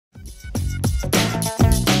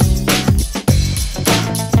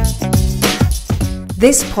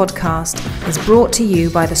This podcast is brought to you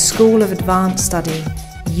by the School of Advanced Study,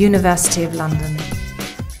 University of London.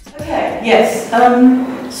 Okay, yes.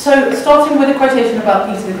 So starting with a quotation about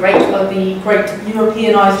Peter the Great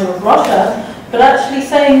Europeanizer of Russia, but actually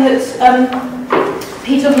saying that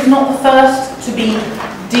Peter was not the first to be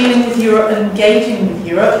dealing with Europe and engaging with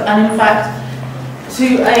Europe, and in fact,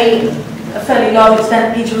 to a fairly large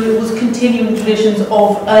extent, Peter was continuing traditions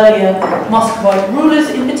of earlier Muscovite rulers,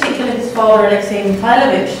 in particular his father Alexei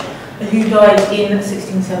Mikhailovich, who died in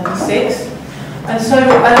 1676. And so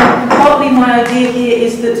partly my idea here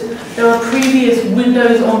is that there are previous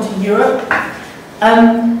windows onto Europe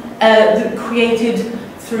that created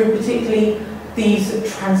through particularly these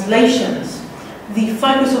translations. The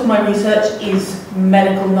focus of my research is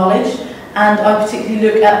medical knowledge, and I particularly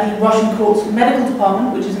look at the Russian court's medical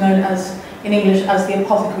department, which is known as, in English, as the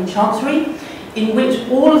apothecary chancery, in which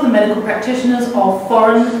all of the medical practitioners are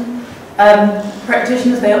foreign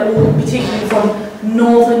practitioners. They are all particularly from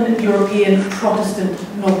Northern European, Protestant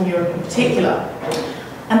Northern Europe in particular.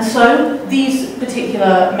 And so these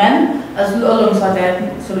particular men, alongside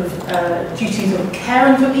their sort of duties of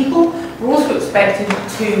caring for people, were also expected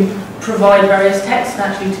to provide various texts and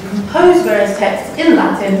actually to compose various texts in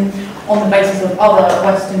Latin on the basis of other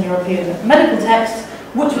Western European medical texts,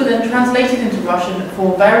 which were then translated into Russian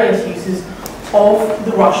for various uses of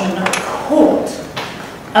the Russian court.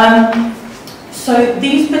 So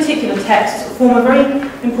these particular texts form a very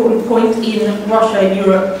important point in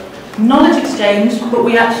Russia-Europe knowledge exchange, but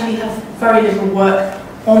we actually have very little work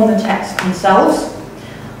on the texts themselves.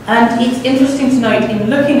 And it's interesting to note, in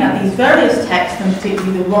looking at these various texts, and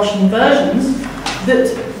particularly the Russian versions,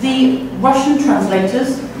 that the Russian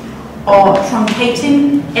translators are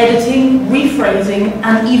truncating, editing, rephrasing,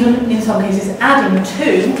 and even in some cases adding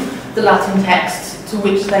to the Latin texts to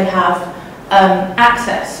which they have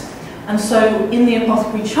access. And so in the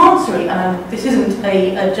apothecary chancery, and this isn't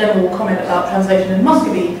a general comment about translation in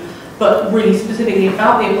Muscovy, but really specifically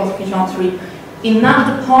about the apothecary chancery, in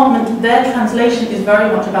that department their translation is very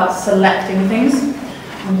much about selecting things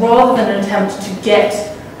rather than an attempt to get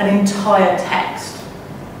an entire text.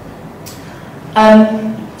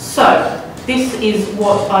 So this is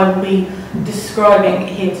what I will be describing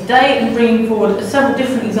here today, and bringing forward several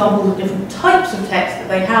different examples of different types of text that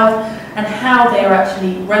they have and how they are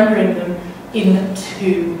actually rendering them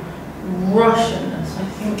into Russian. So I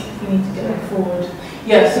think we need to go forward.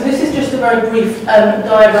 Yeah, so this is just a very brief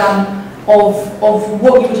diagram of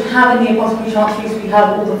what you would have in the apothecary chanceries. We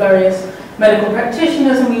have all the various medical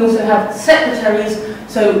practitioners, and we also have secretaries.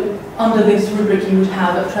 So under this rubric you would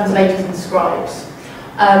have translators and scribes.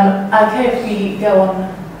 Okay, if we go on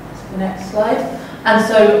to the next slide. And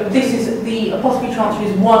so this is the apothecary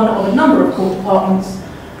chancery is one of a number of court departments,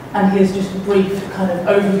 and here's just a brief kind of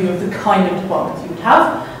overview of the kind of departments you would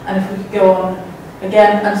have. And if we could go on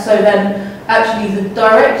again, and so then actually the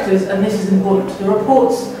directors, and this is important to the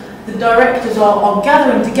reports, the directors are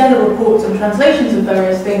gathering together reports and translations of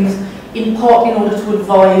various things, in part in order to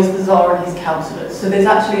advise the Tsar and his councillors. So there's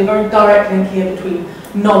actually a very direct link here between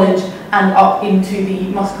knowledge and up into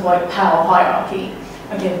the Muscovite power hierarchy.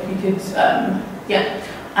 Again, if we could, yeah,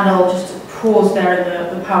 and I'll just pause there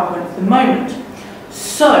in the PowerPoint for the moment.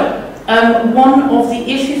 So, one of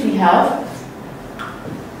the issues we have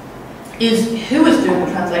is who is doing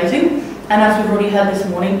the translating, and as we've already heard this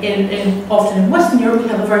morning, often in Western Europe we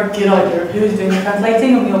have a very good idea of who is doing the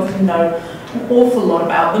translating, and we often know an awful lot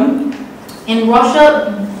about them. In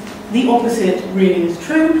Russia, the opposite really is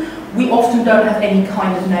true. We often don't have any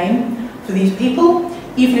kind of name for these people.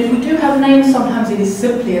 Even if we do have a name, sometimes it is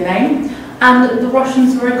simply a name, and the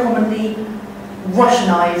Russians very commonly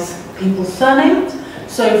Russianize people's surnames.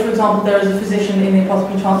 So, for example, there is a physician in the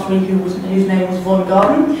apothecary chancery whose name was von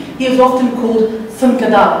Garden. He is often called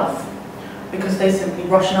Funkadarov, because they simply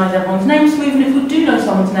Russianize everyone's name. So even if we do know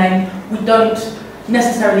someone's name, we don't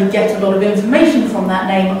necessarily get a lot of information from that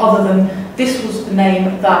name, other than this was the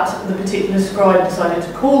name that the particular scribe decided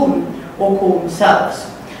to call them, or call themselves.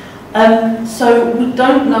 So we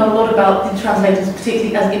don't know a lot about the translators,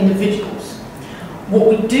 particularly as individuals. What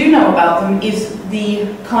we do know about them is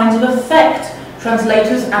the kinds of effect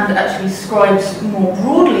translators, and actually scribes more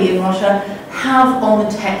broadly in Russia, have on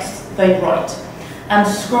the text they write. And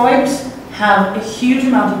scribes have a huge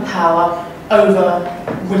amount of power over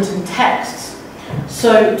written texts.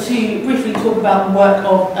 So to briefly talk about the work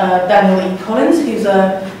of Daniel E. Collins, who's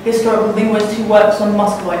a historical linguist who works on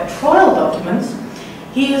Muscovite trial documents,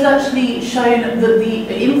 he has actually shown that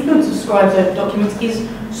the influence of scribes over documents is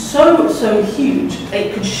so huge,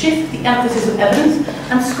 it could shift the emphasis of evidence,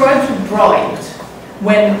 and scribes were bribed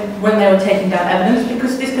when they were taking down evidence,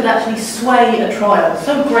 because this could actually sway a trial.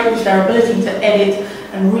 So great was their ability to edit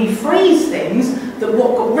and rephrase things that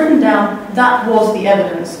what got written down, that was the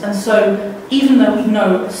evidence. And so even though we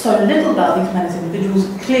know so little about these men as individuals,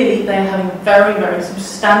 clearly they are having a very, very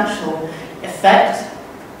substantial effect.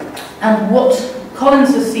 And what Collins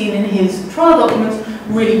has seen in his trial documents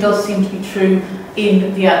really does seem to be true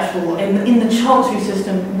in the actual, in the chancery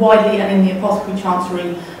system widely, and in the apothecary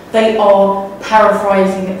chancery. They are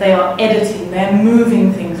paraphrasing, they are editing, they're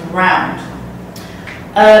moving things around.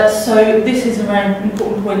 So this is a very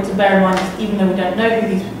important point to bear in mind, even though we don't know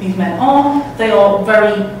who these men are, they are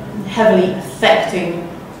very heavily affecting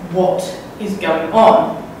what is going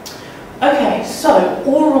on. Okay, so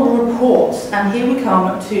oral reports, and here we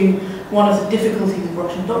come to one of the difficulties of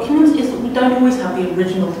Russian documents, is that we don't always have the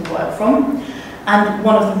original to work from. And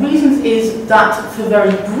one of the reasons is that for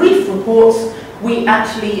very brief reports, we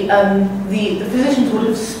actually, the physicians would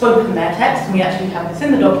have spoken their text, and we actually have this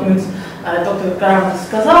in the documents. Dr. Grauman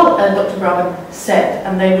сказал, Dr. Grauman said,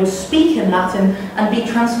 and they would speak in Latin and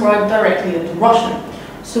be transcribed directly into Russian.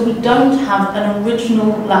 So we don't have an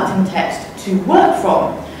original Latin text to work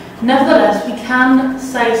from. Nevertheless, we can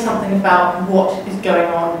say something about what is going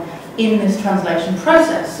on in this translation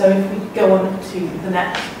process. So if we go on to the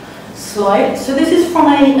next slide. So this is from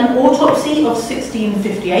an autopsy of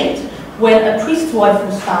 1658, when a priest's wife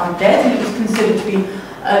was found dead, and it was considered to be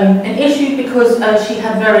an issue because she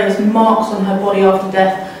had various marks on her body after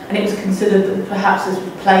death, and it was considered that perhaps this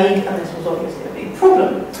was plague, and this was obviously a big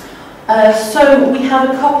problem. So we have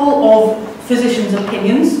a couple of physicians'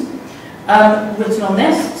 opinions written on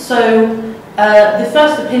this. So the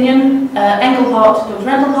first opinion, Engelhardt, Dr.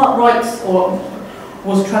 Engelhardt writes, or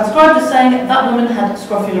was transcribed as saying that woman had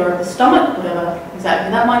scrofula of the stomach, whatever exactly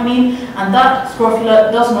that might mean, and that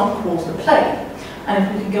scrofula does not cause the plague. And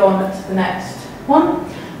if we could go on to the next one.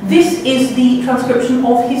 This is the transcription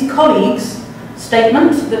of his colleague's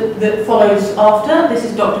statement that follows after. This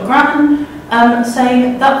is Dr. Grauman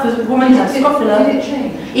saying that the woman had scrofula. Did it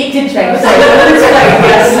change? It did change. So I will explain,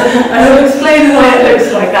 yes. I will explain why it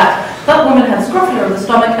looks like that. That woman had scrofula of the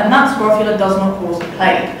stomach, and that scrofula does not cause the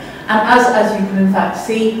plague. And as you can in fact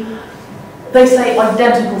see, they say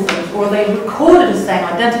identical things, or they record it as saying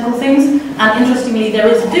identical things, and interestingly there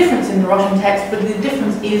is a difference in the Russian text, but the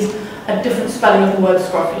difference is a different spelling of the word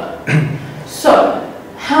scrofula. So,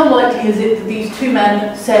 how likely is it that these two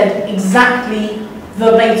men said exactly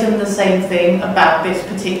verbatim the same thing about this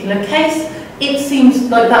particular case? It seems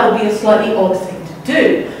like that would be a slightly odd thing to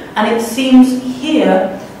do, and it seems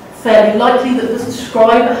here fairly likely that the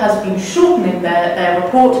scribe has been shortening their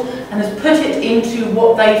report and has put it into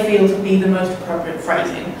what they feel to be the most appropriate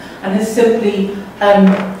phrasing, and has simply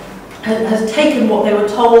has taken what they were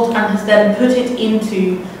told and has then put it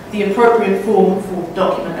into the appropriate form for the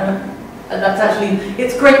document. And that's actually,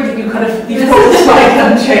 it's great that you kind of, you've got the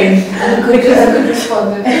slide unchanged.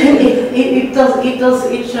 Because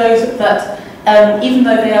it shows that even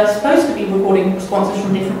though they are supposed to be recording responses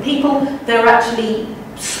from different people, they're actually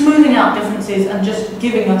smoothing out differences and just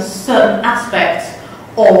giving us certain aspects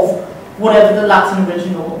of whatever the Latin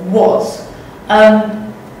original was.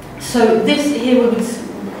 So this here we would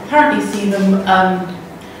apparently see them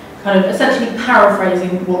kind of essentially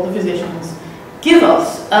paraphrasing what the physicians give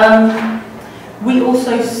us. We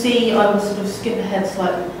also see, I will sort of skip ahead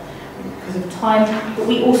slightly because of time, but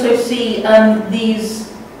we also see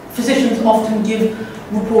these physicians often give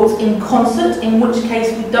reports in concert, in which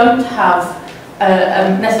case we don't have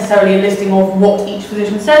necessarily a listing of what each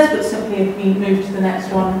physician says, but simply if we move to the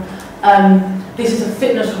next one, this is a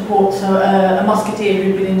fitness report, so a musketeer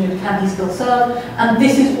who'd been injured, can he still serve? And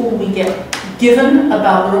this is all we get given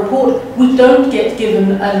about the report. We don't get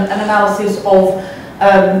given an analysis of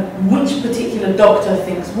which particular doctor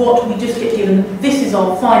thinks what. We just get given, this is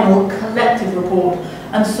our final collective report.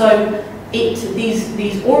 And so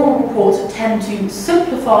these oral reports tend to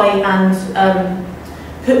simplify and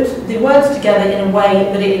put the words together in a way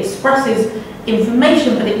that it expresses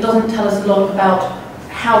information, but it doesn't tell us a lot about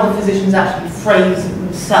how the physicians actually phrase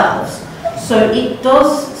themselves. So it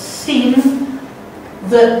does seem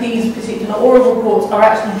that these particular oral reports are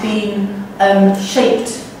actually being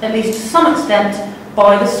shaped, at least to some extent,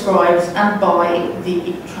 by the scribes and by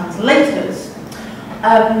the translators.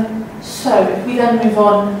 So if we then move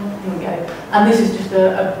on, here we go. And this is just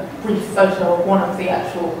a brief photo of one of the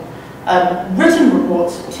actual written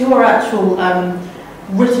reports. Two are actual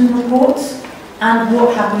written reports, and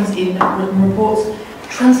what happens in written reports.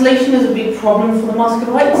 Translation is a big problem for the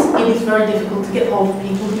Muscovites. It is very difficult to get hold of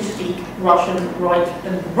people who speak Russian, write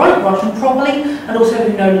Russian properly, and also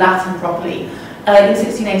who know Latin properly. In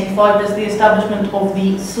 1685, there's the establishment of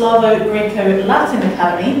the Slavo-Greco-Latin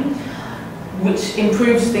Academy, which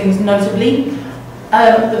improves things notably.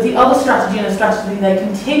 But the other strategy, and a strategy they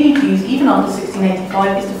continue to use even after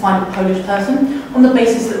 1685, is to find a Polish person on the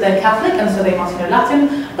basis that they're Catholic and so they must know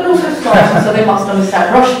Latin, but also Scottish and so they must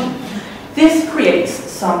understand Russian. This creates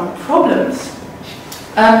some problems.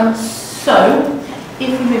 So, if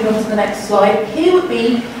we move on to the next slide, here would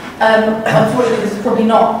be, unfortunately this is probably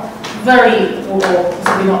not very, or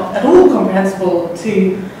possibly not at all comprehensible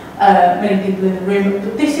to many people in the room,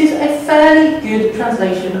 but this is a fairly good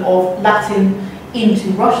translation of Latin into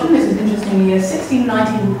Russian. This is interestingly a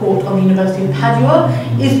 1619 report on the University of Padua.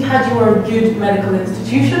 Is Padua a good medical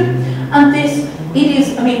institution? And this, it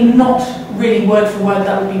is, I mean, not really word for word,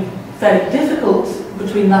 that would be fairly difficult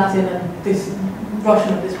between Latin and this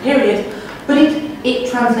Russian of this period, but it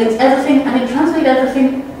translates everything, and it translates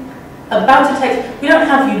everything about a text. We don't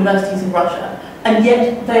have universities in Russia, and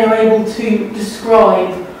yet they are able to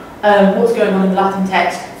describe what's going on in the Latin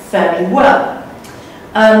text fairly well.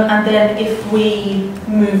 And then if we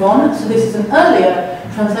move on, so this is an earlier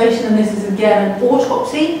translation, and this is again an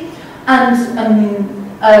autopsy, and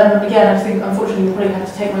again, I think unfortunately you'll probably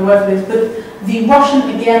have to take my word for this, but the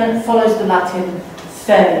Russian again follows the Latin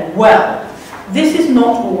fairly well. This is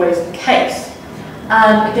not always the case.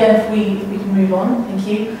 And again, if we can move on, thank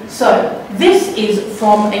you. So, this is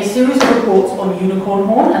from a series of reports on unicorn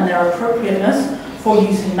horn and their appropriateness for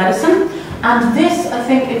use in medicine. And this, I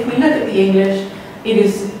think, if we look at the English, it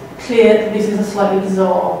is clear that this is a slightly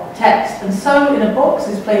bizarre text. And so, in a box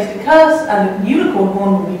is placed a curse, and the unicorn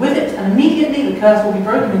horn will be with it, and immediately the curse will be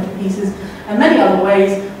broken into pieces, and many other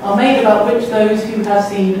ways are made about which those who have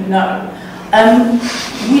seen know.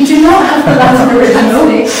 We do not have the Latin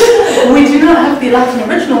original. We do not have the Latin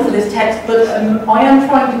original for this text, but I am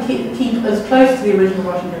trying to keep as close to the original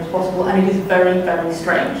Russian as possible, and it is very, very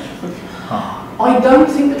strange. I don't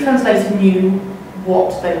think the translator knew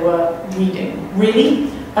what they were reading,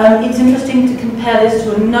 really. It's interesting to compare this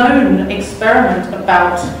to a known experiment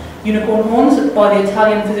about unicorn horns by the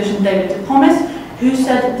Italian physician David de Pomis, who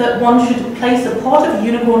said that one should place a part of a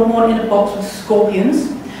unicorn horn in a box with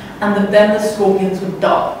scorpions, and that then the scorpions would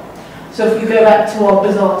die. So if you go back to our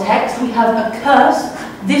bizarre text, we have a curse.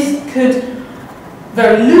 This could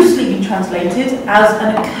very loosely be translated as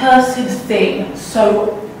an accursed thing.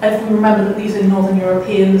 So if we remember that these are Northern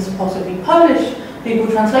Europeans, possibly Polish, people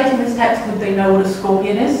translating this text, would they know what a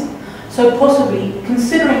scorpion is? So possibly,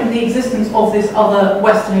 considering the existence of this other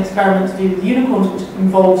Western experiment to do with unicorns, which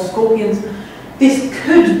involves scorpions, this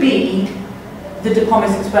could be the De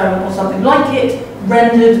Pomis experiment or something like it,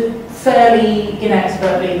 rendered fairly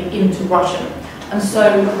inexpertly into Russian. And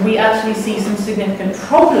so we actually see some significant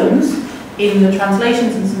problems in the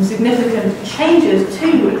translations and some significant changes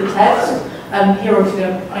to the text. Here obviously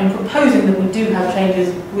I'm proposing that we do have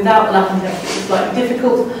changes without the Latin text, which is slightly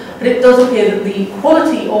difficult, but it does appear that the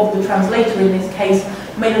quality of the translator in this case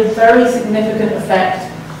made a very significant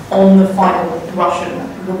effect on the final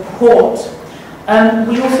Russian report.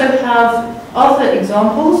 We also have other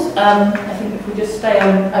examples. I think if we just stay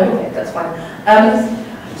on, oh okay, that's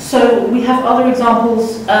fine. So we have other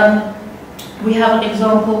examples. We have an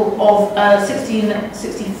example of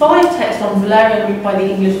 1665 text on valerian by the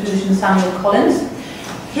English physician Samuel Collins.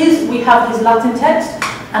 We have his Latin text,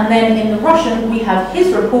 and then in the Russian we have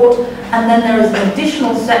his report, and then there is an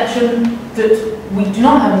additional section that we do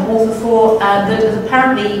not have an author for, that is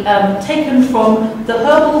apparently taken from the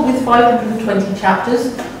herbal with 520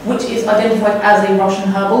 chapters, which is identified as a Russian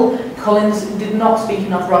herbal. Collins did not speak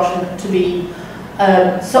enough Russian to be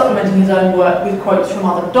supplementing his own work with quotes from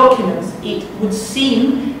other documents. It would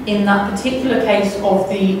seem, in that particular case of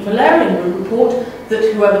the Valerian report,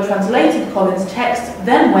 that whoever translated Collins' text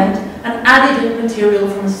then went and added in material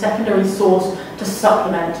from a secondary source to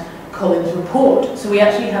supplement Collins' report. So we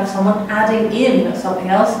actually have someone adding in something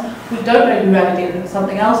else. We don't know who added in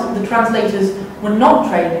something else. The translators were not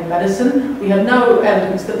trained in medicine. We have no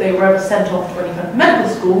evidence that they were ever sent off to any kind of medical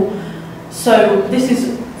school. So this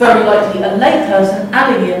is very likely a layperson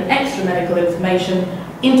adding in extra medical information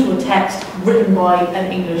into a text written by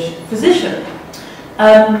an English physician.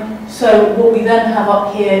 So what we then have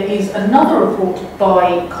up here is another report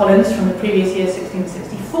by Collins from the previous year,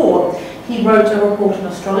 1664. He wrote a report on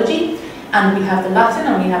astrology, and we have the Latin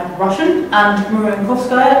and we have the Russian, and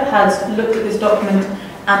Marinkovskaya has looked at this document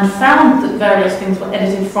and found that various things were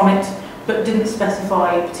edited from it, but didn't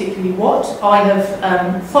specify particularly what. I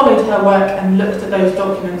have followed her work and looked at those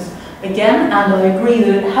documents again, and I agree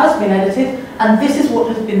that it has been edited, and this is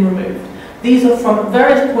what has been removed. These are from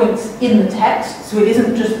various points in the text, so it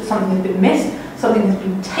isn't just something has been missed, something has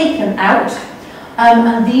been taken out,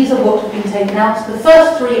 and these are what have been taken out. The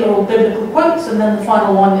first three are all biblical quotes, and then the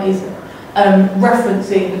final one is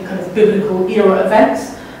referencing kind of biblical era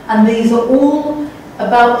events, and these are all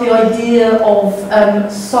about the idea of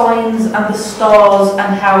signs and the stars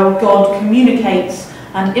and how God communicates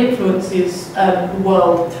and influences the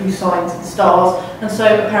world through signs and stars. And so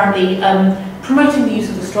apparently promoting the use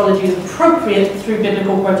of astrology is appropriate through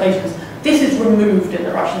biblical quotations. This is removed in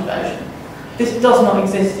the Russian version. This does not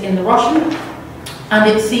exist in the Russian, and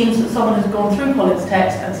it seems that someone has gone through Collins'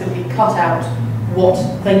 text and simply cut out what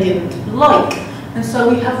they didn't like. And so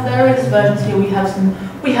we have various versions here. We have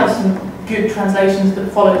some good translations that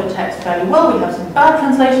follow the text fairly well. We have some bad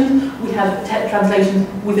translations. We have translations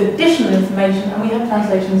with additional information, and we have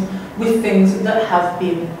translations with things that have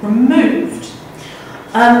been removed.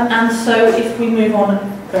 And so if we move on,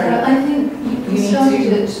 I think you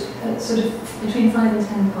started it sort of between 5 and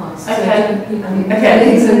 10 parts. Okay.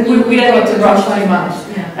 So we don't need to rush too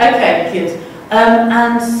much. Yeah. Okay, good.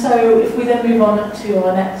 And so if we then move on to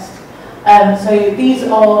our next. So these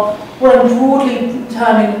are what I'm broadly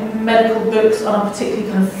terming medical books on a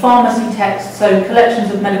particularly kind of pharmacy text, so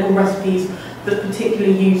collections of medical recipes that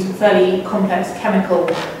particularly use fairly complex chemical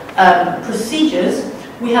procedures.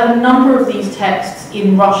 We have a number of these texts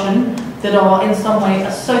in Russian that are in some way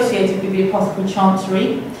associated with the apothecary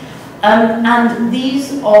chancery, and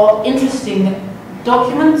these are interesting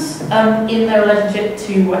documents in their relationship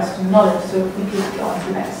to Western knowledge. So if we could go on to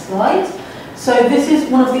the next slide. So this is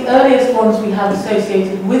one of the earliest ones we have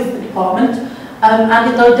associated with the department,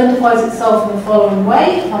 and it identifies itself in the following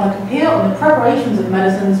way: Pharmacopoeia on the preparations of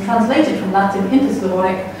medicines, translated from Latin into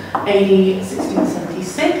Slavonic, AD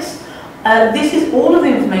 1676. This is all of the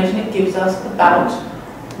information it gives us about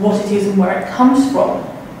what it is and where it comes from.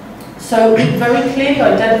 So it very clearly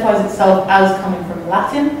identifies itself as coming from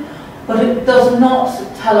Latin, but it does not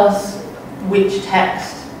tell us which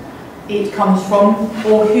text it comes from,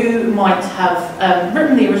 or who might have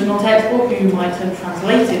written the original text, or who might have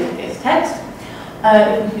translated this text.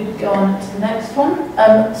 If we could go on to the next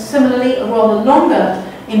one. Similarly, a rather longer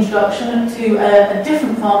introduction to a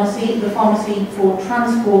different pharmacy, the pharmacy for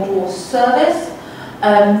transport or service,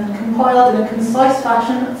 compiled in a concise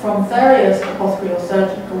fashion from various apothecary or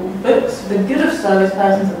surgical books, the good of service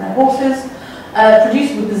persons and their horses,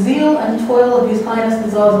 produced with the zeal and toil of His Highness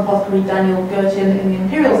the Tsar's apothecary Daniel Gurchin in the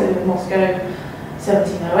Imperial City of Moscow,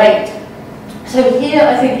 1708. So here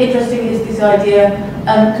I think interesting is this idea,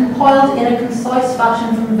 compiled in a concise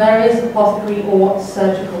fashion from various apothecary or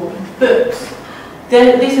surgical books.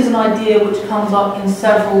 This is an idea which comes up in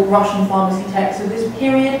several Russian pharmacy texts of this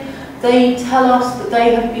period. They tell us that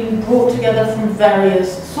they have been brought together from various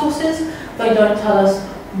sources. They don't tell us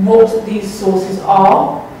what these sources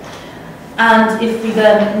are. And if we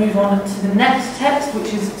then move on to the next text,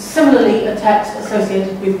 which is similarly a text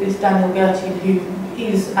associated with this Daniel Gurchin, who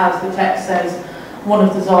is, as the text says, one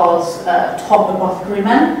of the Tsar's top apothecary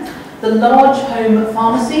men, the large home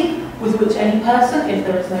pharmacy with which any person, if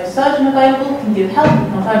there is no surgeon available, can give help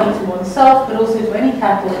not only to oneself but also to any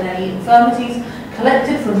cattle in any infirmities,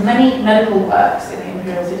 collected from many medical works in the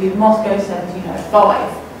Imperial City of Moscow,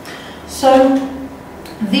 1705. So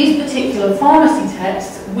these particular pharmacy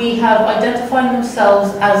texts we have identifying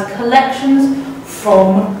themselves as collections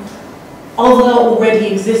from other already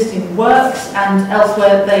existing works, and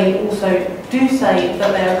elsewhere they also do say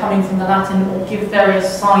that they are coming from the Latin or give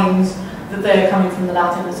various signs that they are coming from the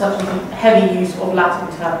Latin, such as a heavy use of Latin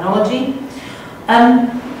terminology.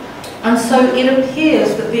 And so it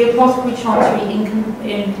appears that the apothecary chancery,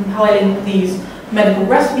 in compiling these medical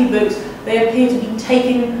recipe books, they appear to be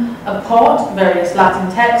taking apart various Latin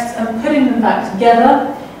texts and putting them back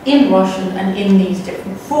together in Russian and in these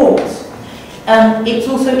different forms. It's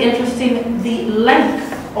also interesting the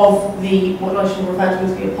length of the, what I should refer to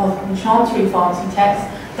as the apothecary chancery pharmacy texts.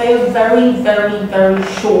 They are very, very, very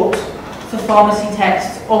short for pharmacy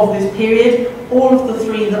texts of this period. All of the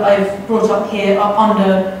three that I've brought up here are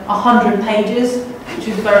under 100 pages, which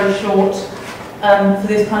is very short for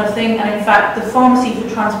this kind of thing. And in fact, the pharmacy for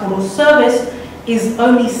transport or service is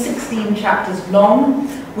only 16 chapters long.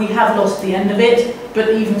 We have lost the end of it, but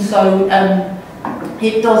even so,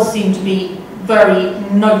 it does seem to be very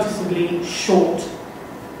noticeably short.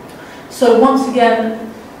 So once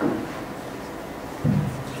again,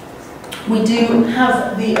 we do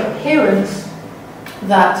have the appearance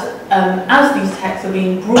that as these texts are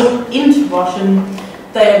being brought into Russian,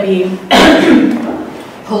 they are being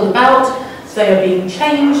pulled about, they are being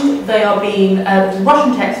changed, they are being,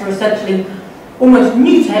 Russian texts are essentially almost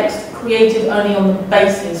new texts created only on the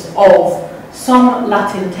basis of some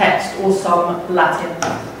Latin text or some Latin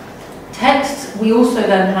texts. We also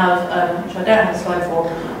then have, which I don't have a slide for,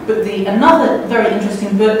 but another very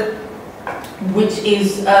interesting book, which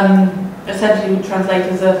is essentially what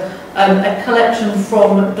translators a collection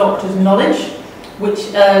from doctors' knowledge,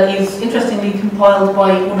 which is interestingly compiled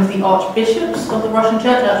by one of the archbishops of the Russian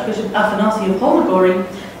Church, Archbishop Afanasy of Holmogorny,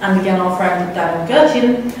 and again our friend Daniel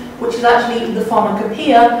Gerchin, which is actually the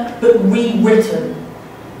Pharmacopoeia, but rewritten.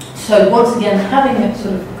 So once again, having it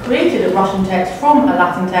sort of created a Russian text from a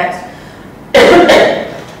Latin text,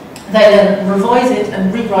 they then revise it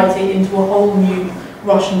and rewrite it into a whole new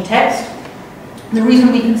Russian text. The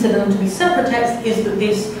reason we consider them to be separate texts is that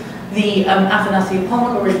the Afanasy of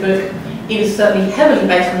Holmogorny book is certainly heavily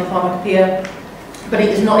based on the Pharmacopoeia, but it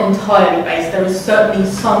is not entirely based. There is certainly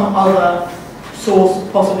some other source,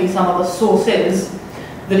 possibly some other sources,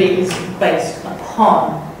 that it is based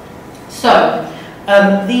upon. So,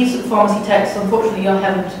 these pharmacy texts, unfortunately, I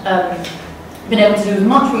haven't been able to do as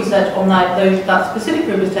much research on that specific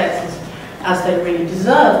group of texts as they really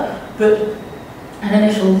deserve, but an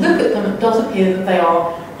initial look at them, it does appear that they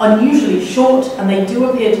are unusually short, and they do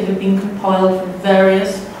appear to have been compiled from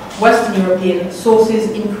various Western European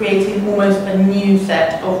sources in creating almost a new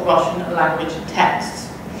set of Russian language texts.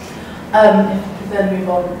 If we could then move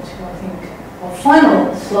on to, I think, our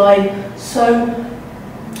final slide. So,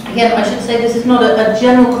 again, I should say this is not a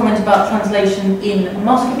general comment about translation in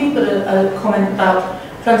Muscovy, but a comment about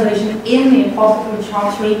translation in the Apothecary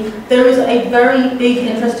Chancery. There is a very big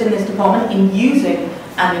interest in this department in using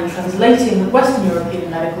and in translating Western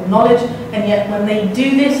European medical knowledge, and yet when they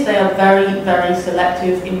do this, they are very, very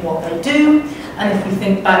selective in what they do. And if we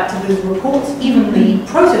think back to those reports, even the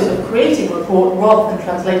process of creating a report rather than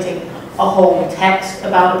translating a whole text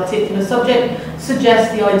about a particular subject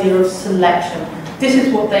suggests the idea of selection. This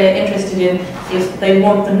is what they are interested in, is they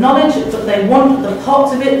want the knowledge, but they want the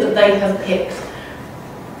parts of it that they have picked.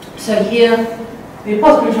 So here, the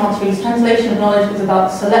Apothecary Chancery's translation of knowledge is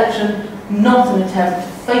about selection, not an attempt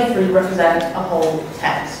to faithfully represent a whole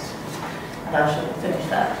text. And I shall finish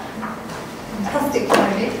there. Fantastic,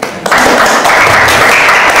 Tony.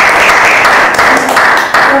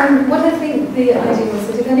 What I think the idea was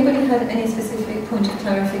that if anybody had any specific point of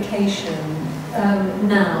clarification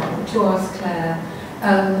now to ask Claire,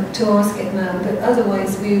 to ask it now, but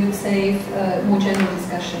otherwise we would save more general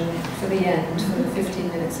discussion for the end, for the 15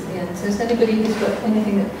 minutes at the end. So is anybody who's got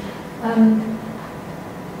anything that...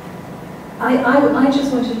 I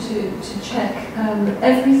just wanted to check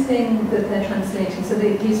everything that they're translating. So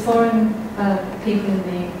these foreign people in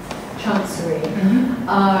the Chancery,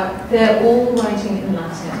 they're all writing in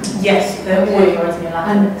Latin. Yes, they're always writing in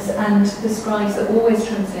Latin. And the scribes are always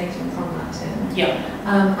translating from Latin. Yeah.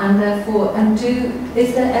 And therefore,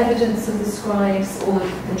 is there evidence of the scribes or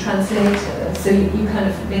the translators? So you kind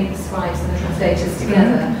of link the scribes and the translators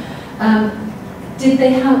together.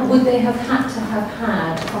 Would they have had to have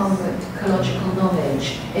had pharmacological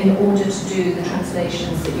knowledge in order to do the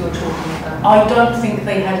translations that you're talking about? I don't think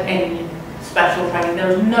they had any special training. There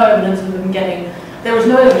was no evidence of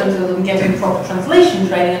them getting proper translation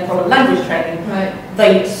training and proper language training. Right.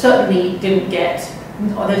 They certainly didn't get.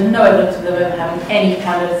 There's no evidence of them ever having any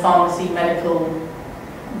kind of pharmacy medical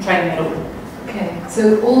training at all. Okay.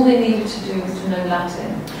 So all they needed to do was to know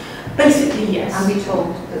Latin. Basically, yes. And be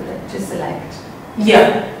told to select.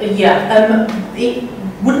 Yeah. It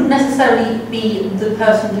wouldn't necessarily be the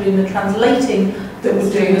person doing the translating that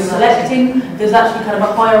was doing the selecting. There's actually kind of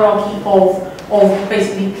a hierarchy of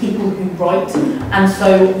basically people who write, and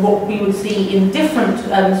so what we would see in different,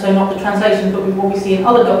 so not the translation, but what we see in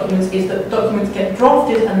other documents is that documents get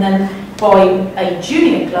drafted and then by a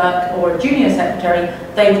junior clerk or a junior secretary,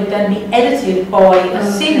 they would then be edited by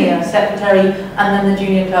a senior secretary, and then the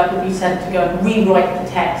junior clerk would be sent to go and rewrite the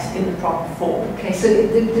text in the proper form. Okay, so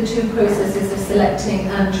the two processes of selecting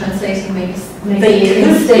and translating maybe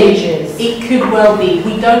in stages. It could well be.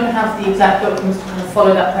 We don't have the exact documents to kind of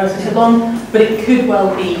follow that process along, but it could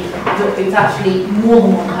well be that it's actually more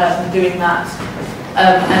than one person doing that.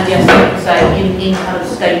 And yes, I would say in kind of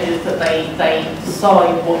stages that they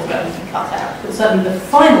decide what's going to be cut out. But certainly the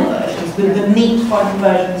final versions, the neat final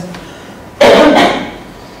versions,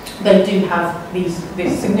 they do have this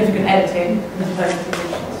significant editing as opposed to the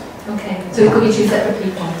originals. Okay, so it could be two separate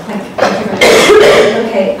people. Thank you very much.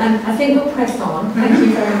 Okay, and I think we'll press on. Thank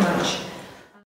you very much.